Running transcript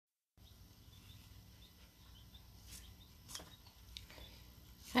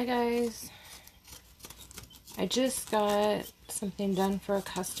Hi guys, I just got something done for a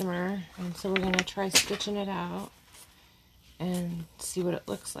customer, and so we're going to try stitching it out and see what it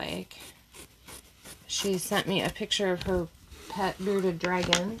looks like. She sent me a picture of her pet bearded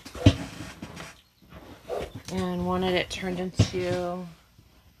dragon and wanted it turned into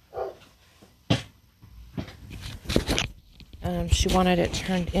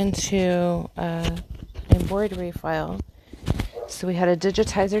an embroidery file. So we had a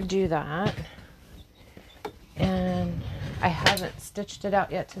digitizer do that, and I haven't stitched it out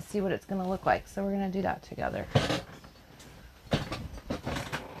yet to see what it's going to look like, so we're going to do that together.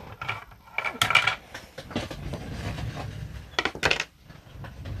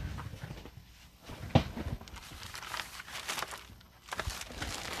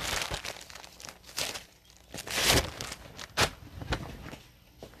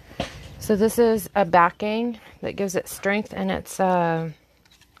 So this is a backing that gives it strength, and it's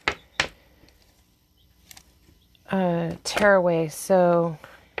tearaway, so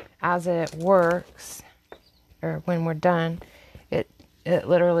as it works, or when we're done, it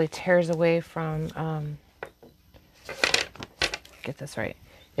literally tears away from, get this right,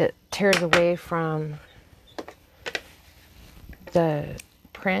 it tears away from the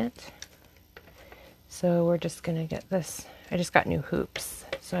print. So we're just gonna get this. I just got new hoops,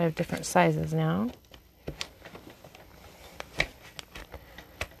 so I have different sizes now.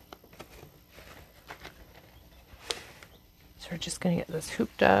 So we're just gonna get this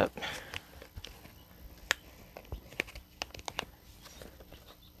hooped up.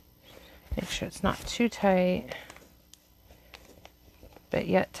 Make sure it's not too tight, but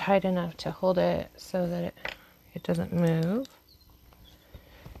yet tight enough to hold it so that it doesn't move.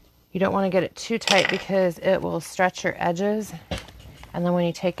 You don't want to get it too tight because it will stretch your edges, and then when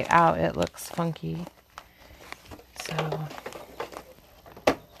you take it out, it looks funky. So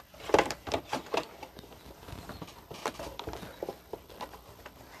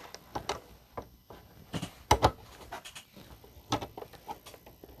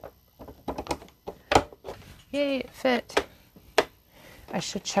yay, it fit. I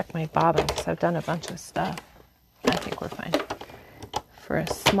should check my bobbin because I've done a bunch of stuff. I think we're fine for a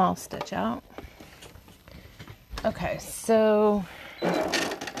small stitch out. Okay, so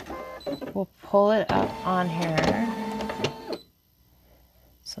we'll pull it up on here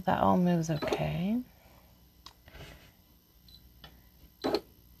so that all moves okay.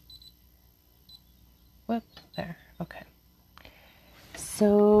 Whoop, there, okay.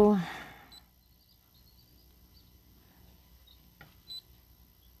 So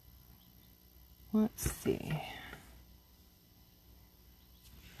let's see.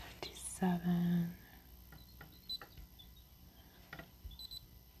 57.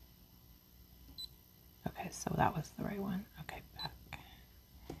 Okay, so that was the right one. Okay, back.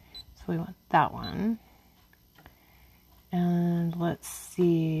 So we want that one. And let's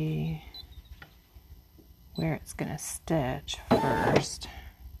see where it's going to stitch first.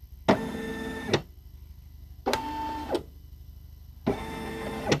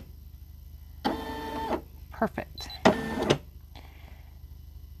 Perfect.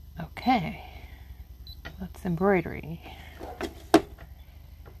 Okay, that's embroidery.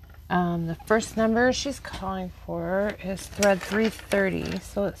 The first number she's calling for is thread 330.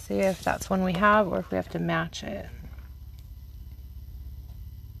 So let's see if that's one we have or if we have to match it.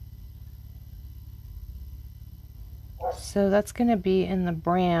 So that's going to be in the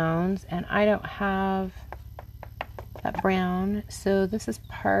browns, and I don't have that brown. So this is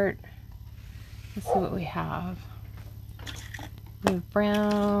part, let's see what we have. We have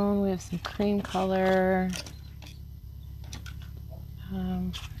brown, we have some cream color.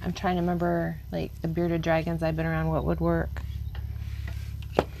 I'm trying to remember, like, the bearded dragons I've been around, what would work.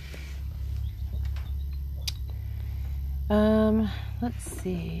 Let's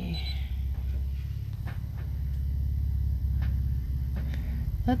see.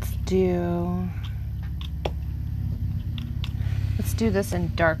 Let's do this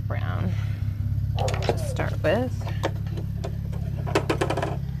in dark brown to start with.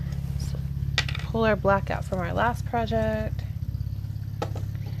 So pull our black out from our last project.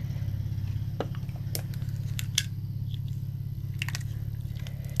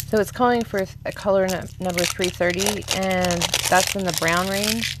 So it's calling for a color number 330, and that's in the brown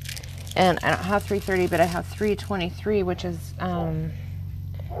range. And I don't have 330, but I have 323, which is kind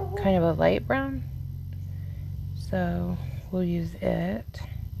of a light brown. So we'll use it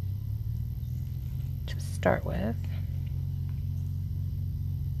to start with.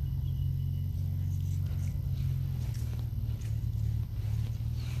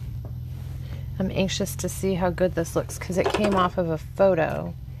 I'm anxious to see how good this looks because it came off of a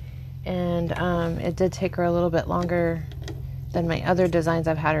photo, and it did take her a little bit longer than my other designs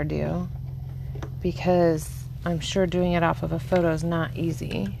I've had her do, because I'm sure doing it off of a photo is not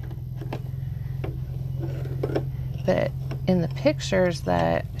easy. But in the pictures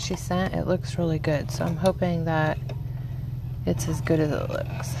that she sent, it looks really good, so I'm hoping that it's as good as it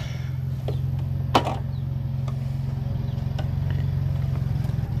looks.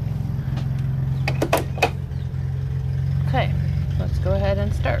 Okay, let's go ahead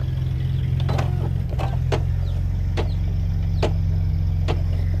and start.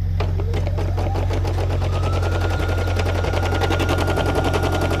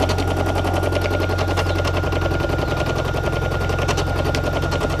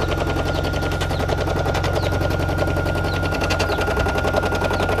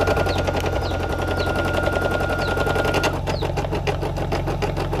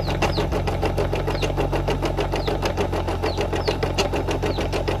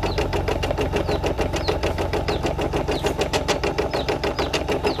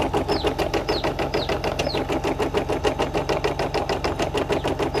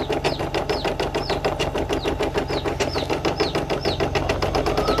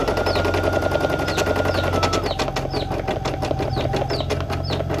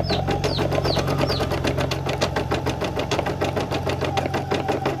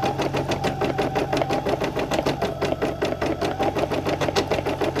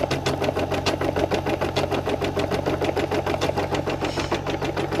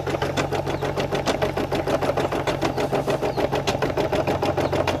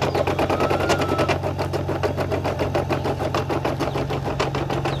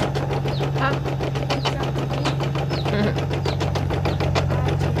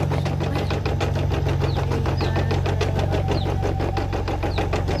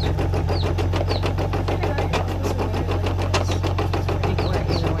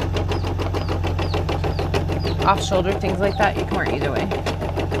 Off shoulder, things like that, you can wear either way.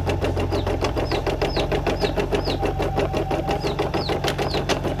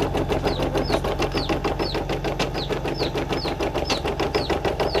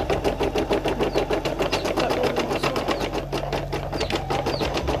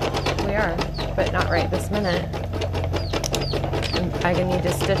 We are, but not right this minute. I'm gonna need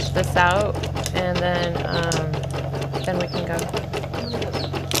to stitch this out, and then we can go.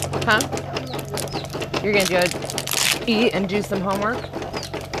 Huh? You're gonna go eat and do some homework?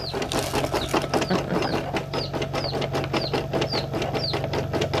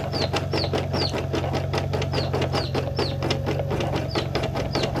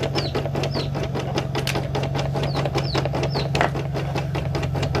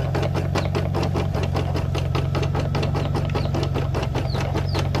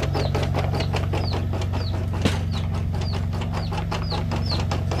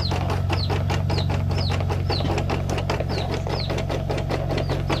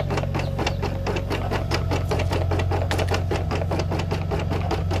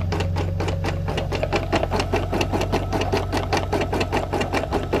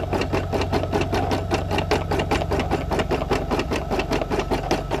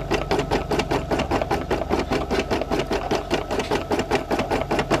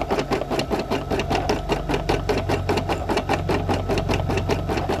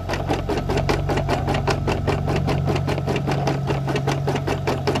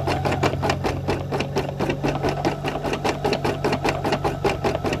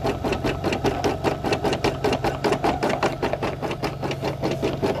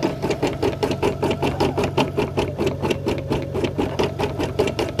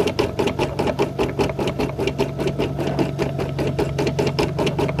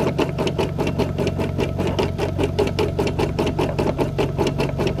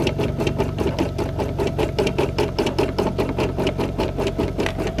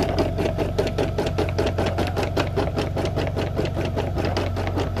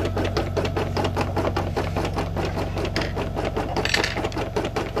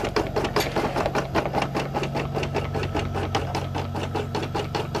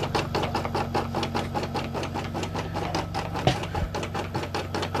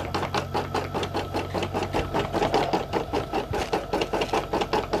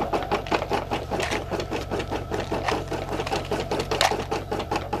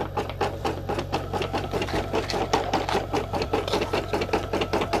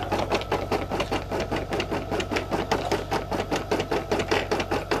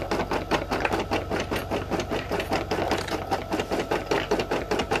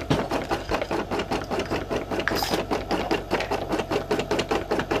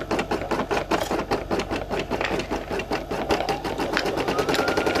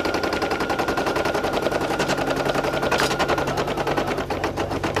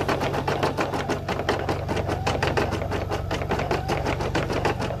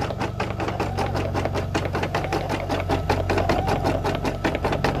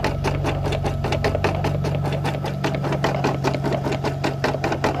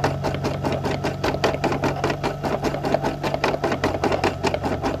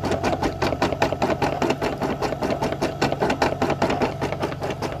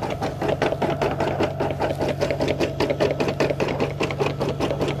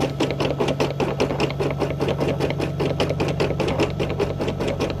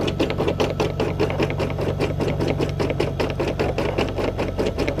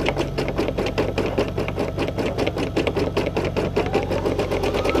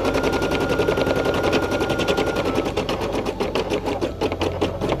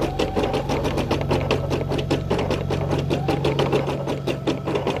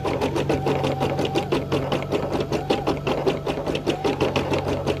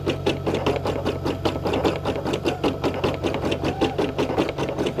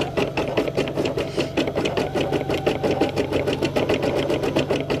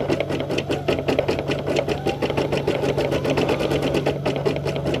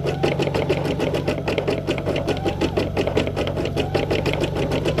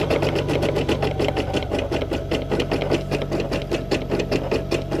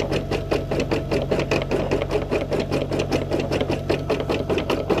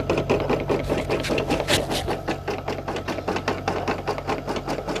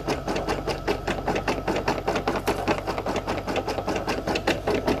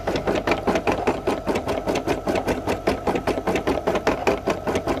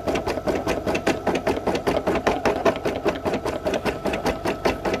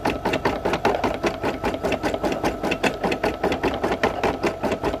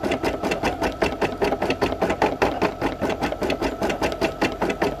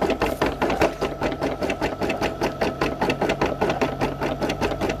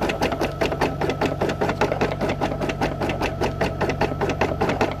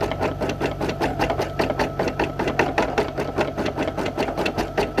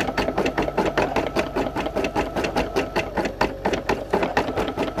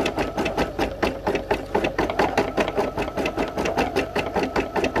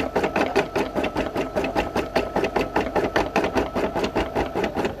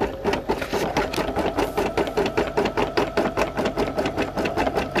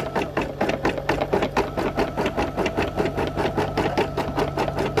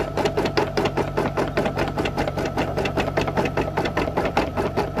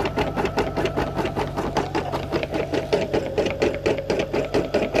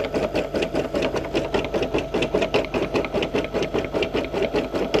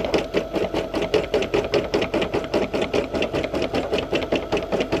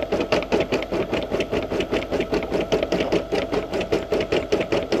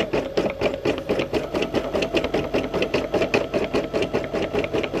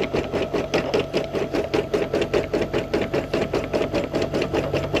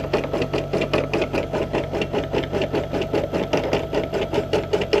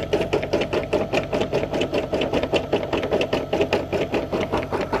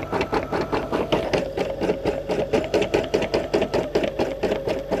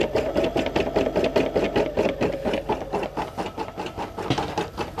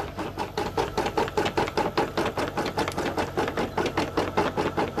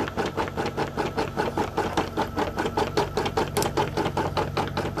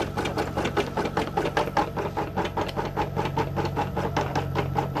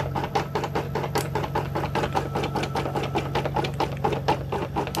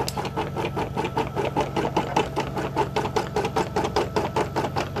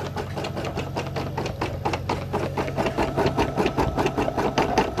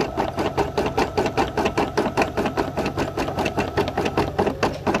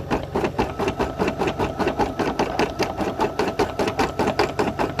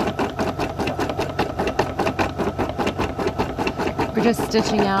 We're just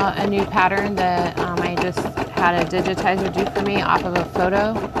stitching out a new pattern that I just had a digitizer do for me off of a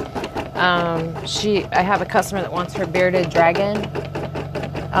photo. I have a customer that wants her bearded dragon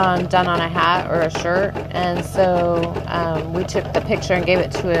done on a hat or a shirt, and so we took the picture and gave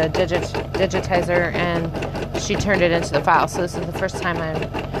it to a digitizer, and she turned it into the file. So this is the first time I'm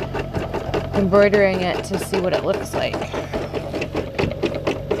embroidering it to see what it looks like.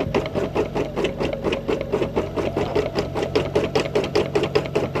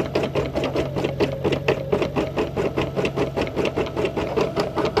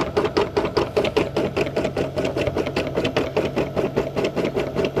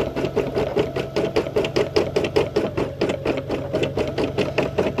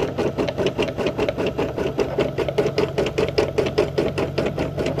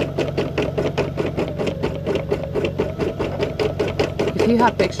 If you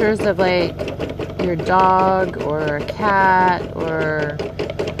have pictures of like your dog or a cat, or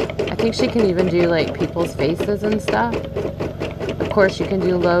I think she can even do like people's faces and stuff. Of course you can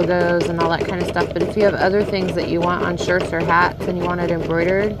do logos and all that kind of stuff, but if you have other things that you want on shirts or hats and you want it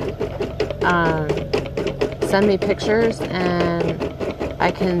embroidered, send me pictures and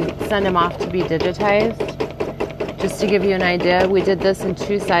I can send them off to be digitized. Just to give you an idea, we did this in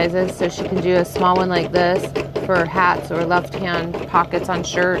 2 sizes, so she can do a small one like this for hats or left-hand pockets on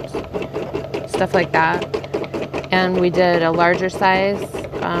shirts, stuff like that. And we did a larger size,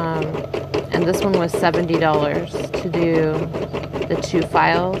 and this one was $70 to do the 2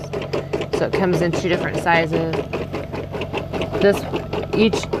 files. So it comes in 2 different sizes.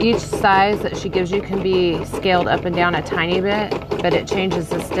 Each size that she gives you can be scaled up and down a tiny bit, but it changes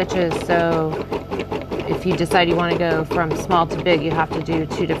the stitches, so if you decide you want to go from small to big, you have to do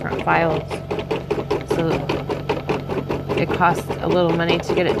 2 different files. So it costs a little money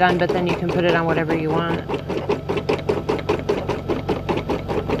to get it done, but then you can put it on whatever you want.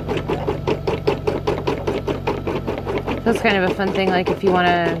 That's kind of a fun thing, like if you want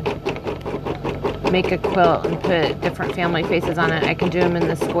to make a quilt and put different family faces on it, I can do them in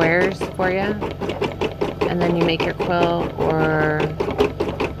the squares for you. And then you make your quilt, or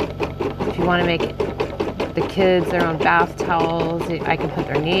if you want to make the kids their own bath towels, I can put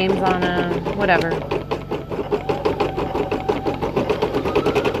their names on them, whatever.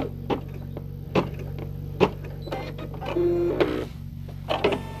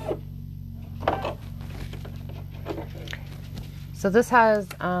 So this has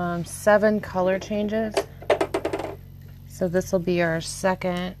 7 color changes. So this will be our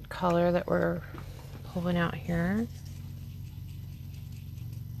second color that we're pulling out here.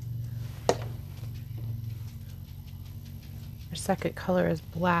 Our second color is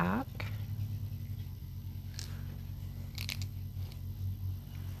black.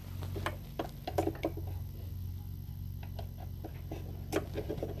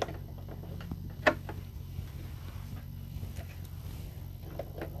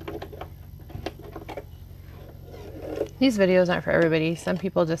 These videos aren't for everybody. Some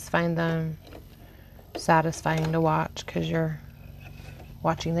people just find them satisfying to watch because you're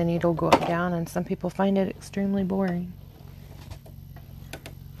watching the needle go up and down, and some people find it extremely boring.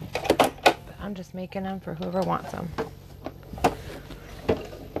 But I'm just making them for whoever wants them.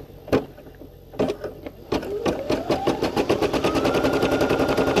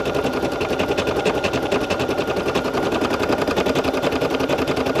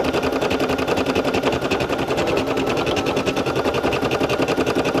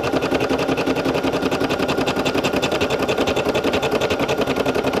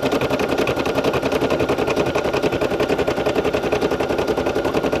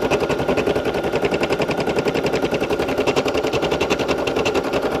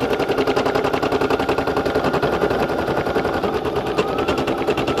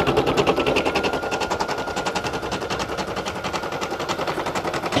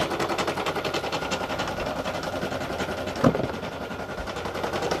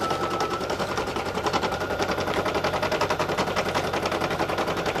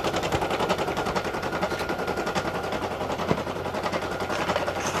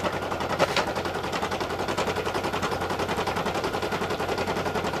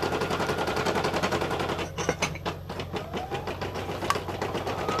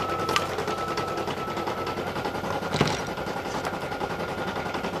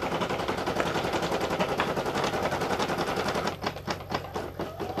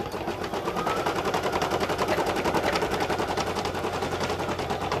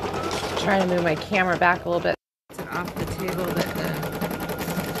 Trying to move my camera back a little bit off the table that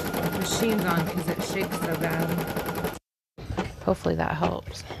the machine's on because it shakes so bad. Hopefully that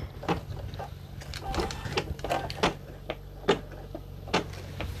helps.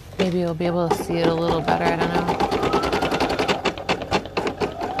 Maybe you'll be able to see it a little better, I don't know.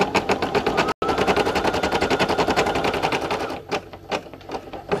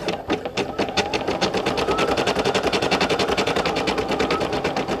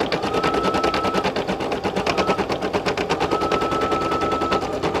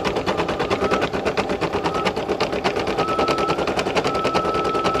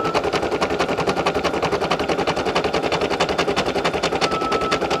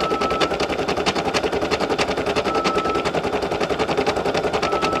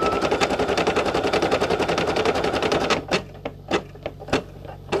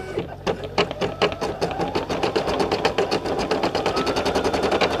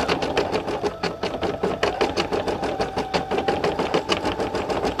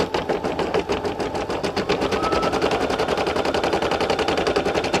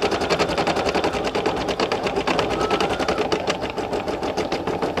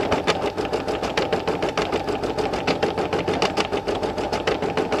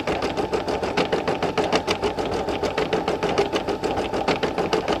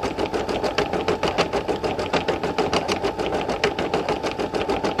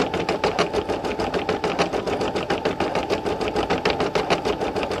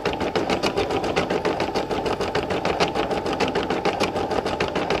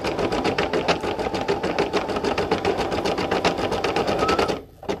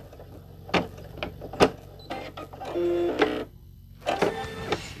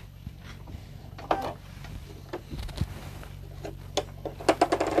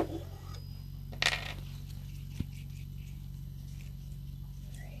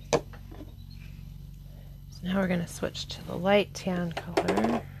 Now we're going to switch to the light tan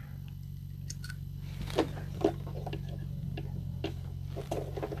color.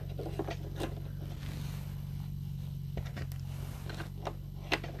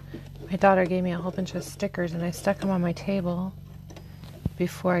 My daughter gave me a whole bunch of stickers and I stuck them on my table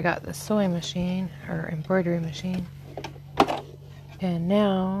before I got the sewing machine or embroidery machine. And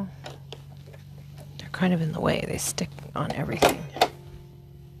now they're kind of in the way. They stick on everything.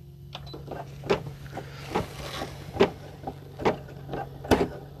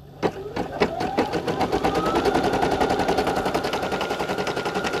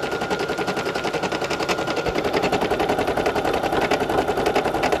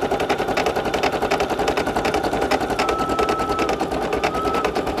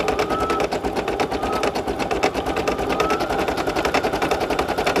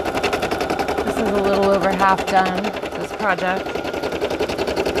 Half done this project.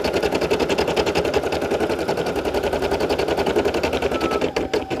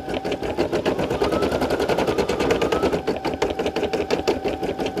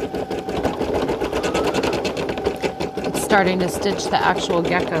 It's starting to stitch the actual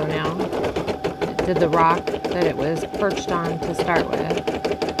gecko now. It did the rock that it was perched on to start with.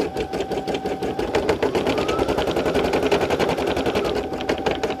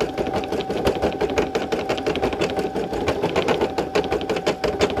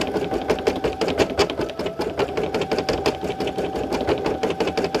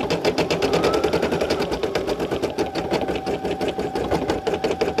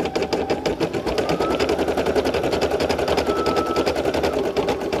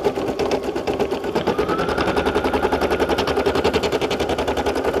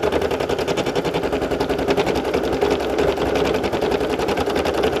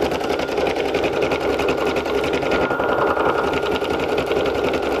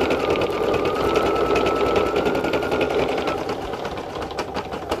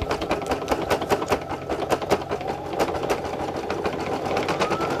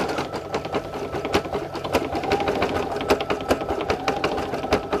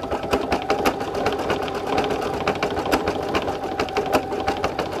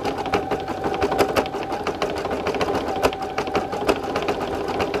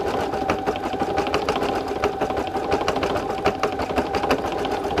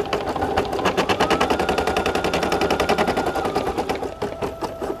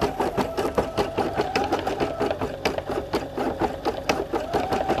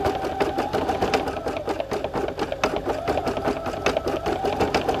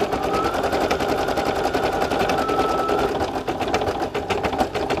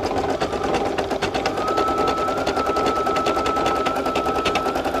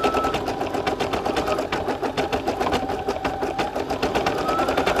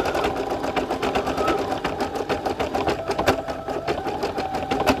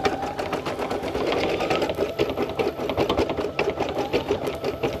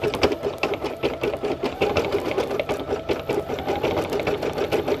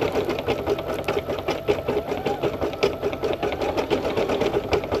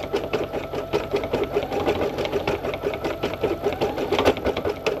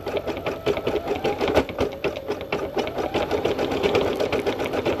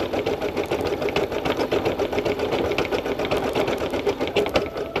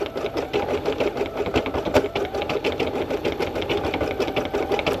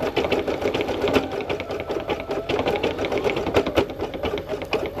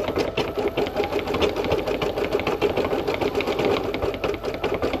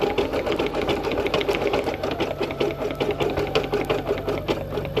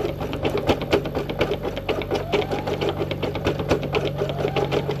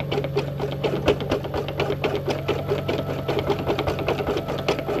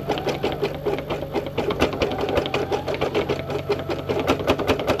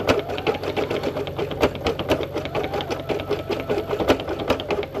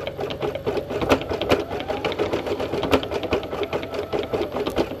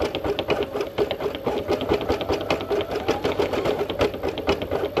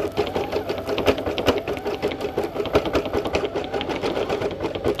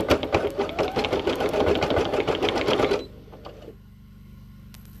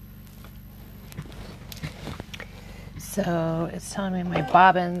 So it's telling me my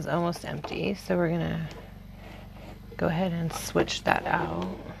bobbin's almost empty, so we're gonna go ahead and switch that out.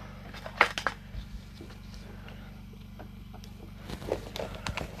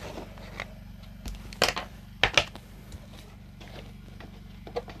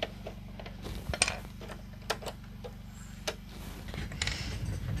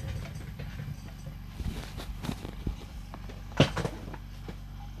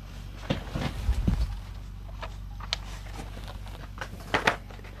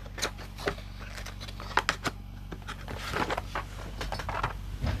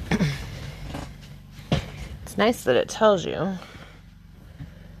 It's nice that it tells you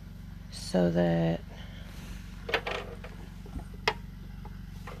so that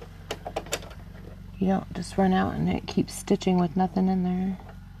you don't just run out and it keeps stitching with nothing in there.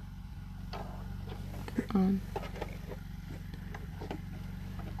 Come on.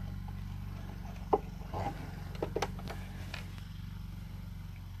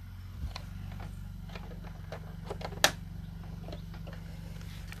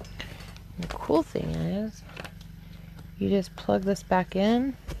 The cool thing is, you just plug this back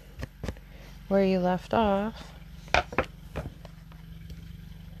in where you left off, put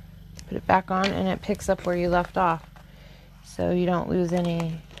it back on, and it picks up where you left off. So you don't lose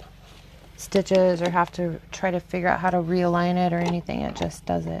any stitches or have to try to figure out how to realign it or anything. It just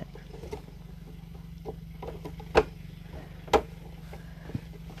does it.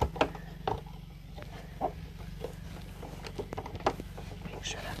 Make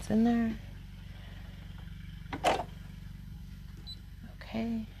sure that's in there.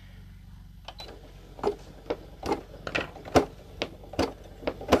 Okay.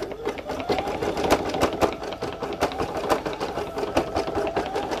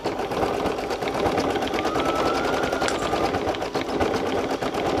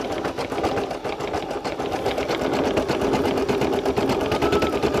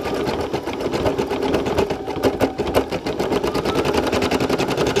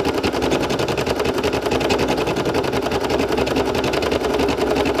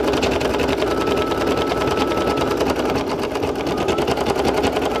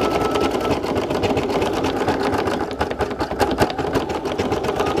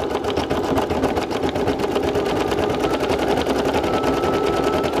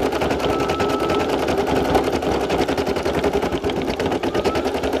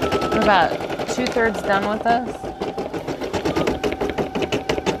 About 2/3 done with this.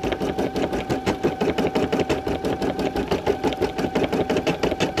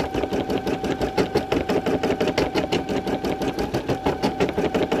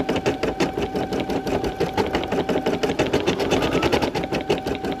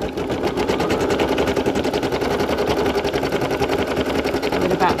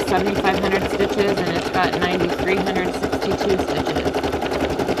 With about 7,500 stitches, and it's got 9,362 stitches.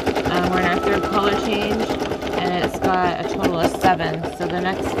 We're in our third color change, and it's got a total of 7. So the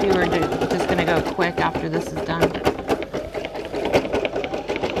next few are just going to go quick after this is done.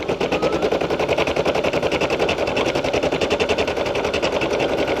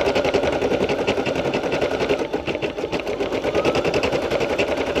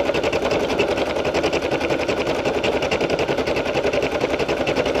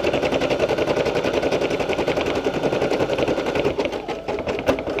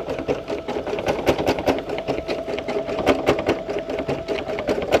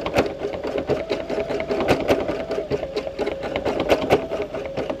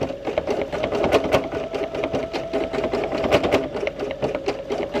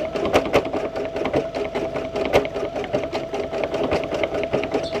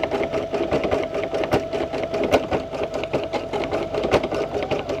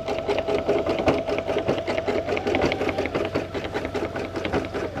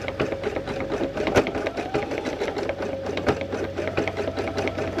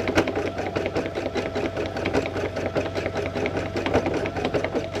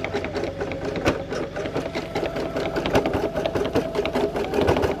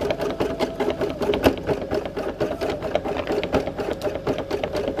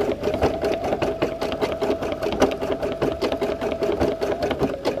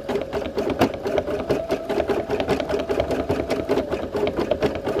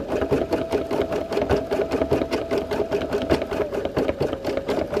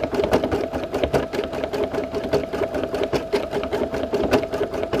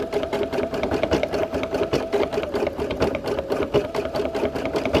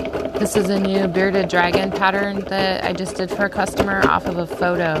 This is a new bearded dragon pattern that I just did for a customer off of a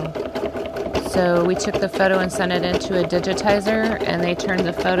photo. So we took the photo and sent it into a digitizer, and they turned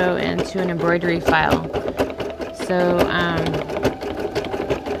the photo into an embroidery file. So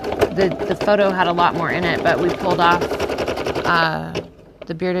the photo had a lot more in it, but we pulled off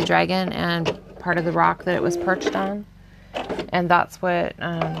the bearded dragon and part of the rock that it was perched on. And that's what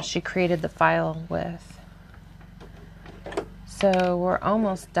she created the file with. So we're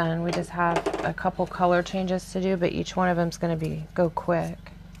almost done. We just have a couple color changes to do, but each one of them is going to go quick.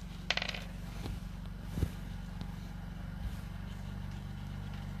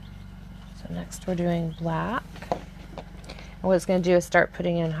 So next we're doing black. And what it's going to do is start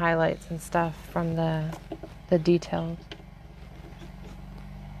putting in highlights and stuff from the details.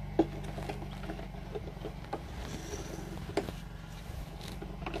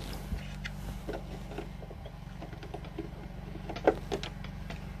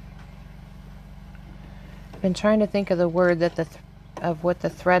 Been trying to think of the word that of what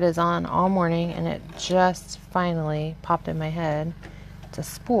the thread is on all morning, and it just finally popped in my head. It's a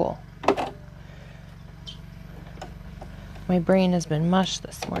spool. My brain has been mush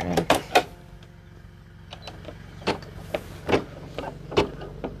this morning.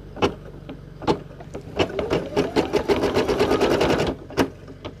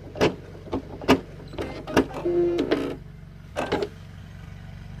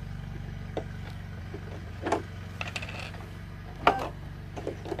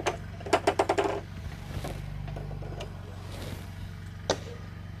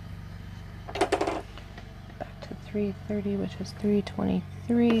 Back to 330, which is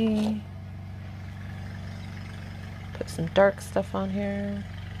 323. Put some dark stuff on here.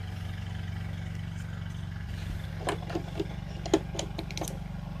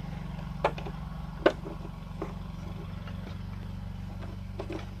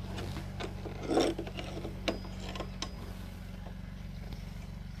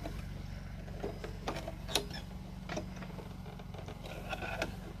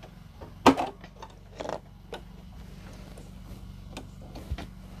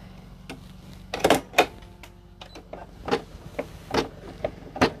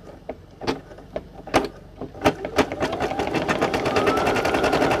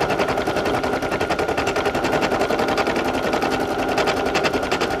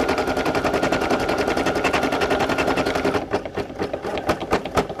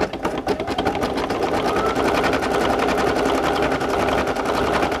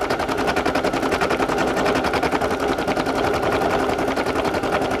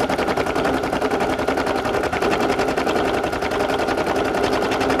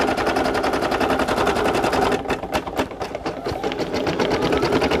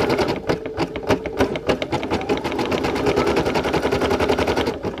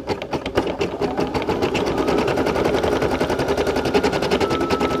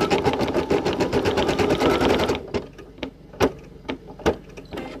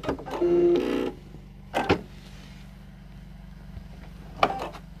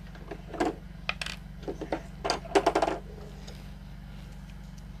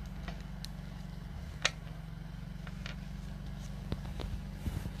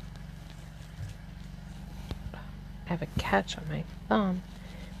 I have a catch on my thumb.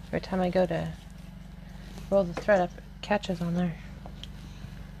 Every time I go to roll the thread up, it catches on there.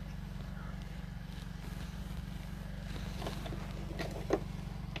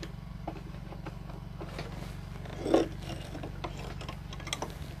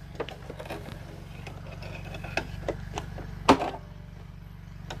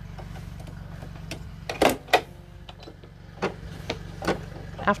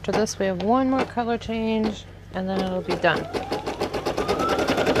 After this, we have one more color change, and then it'll be done.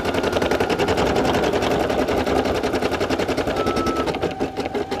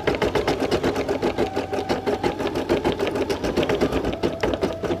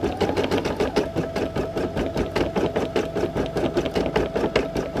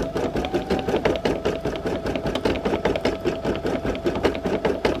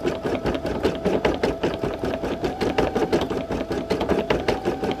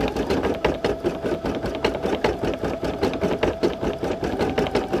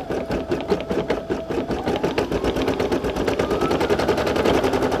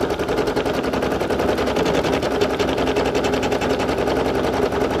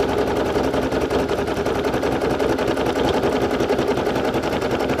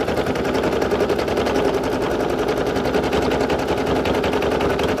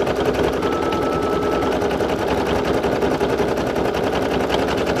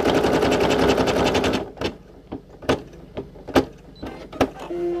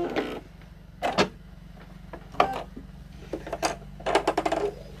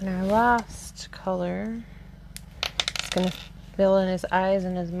 And our last color is going to fill in his eyes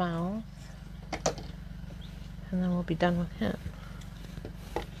and his mouth. and then we'll be done with him.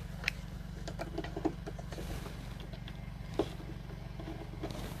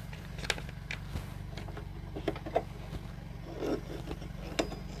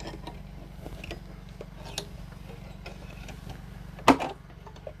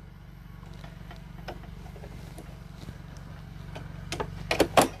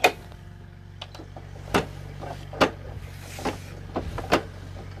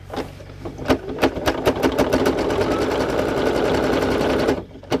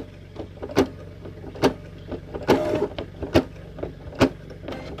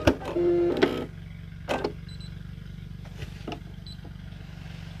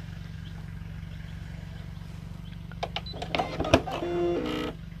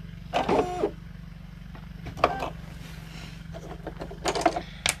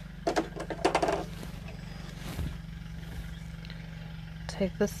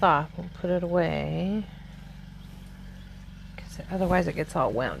 Take this off, we'll put it away, because otherwise it gets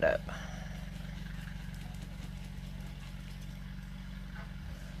all wound up.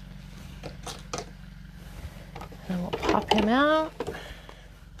 And we'll pop him out.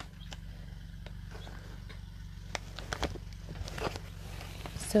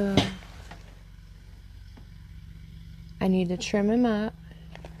 So I need to trim him up,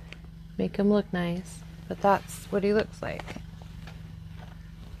 make him look nice, but that's what he looks like.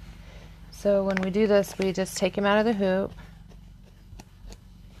 So when we do this, we just take him out of the hoop.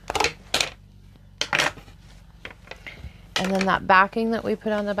 And then that backing that we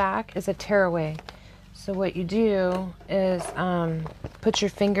put on the back is a tearaway. So what you do is put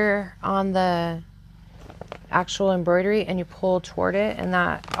your finger on the actual embroidery and you pull toward it, and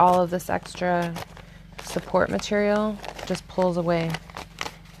that all of this extra support material just pulls away.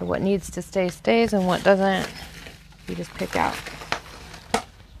 So what needs to stay stays, and what doesn't, you just pick out.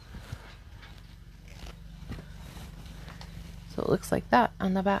 So it looks like that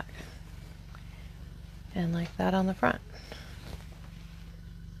on the back, and like that on the front.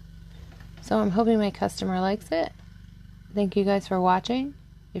 So I'm hoping my customer likes it. Thank you guys for watching.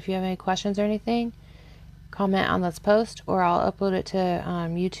 If you have any questions or anything, comment on this post, or I'll upload it to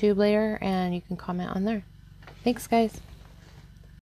YouTube later and you can comment on there. Thanks, guys.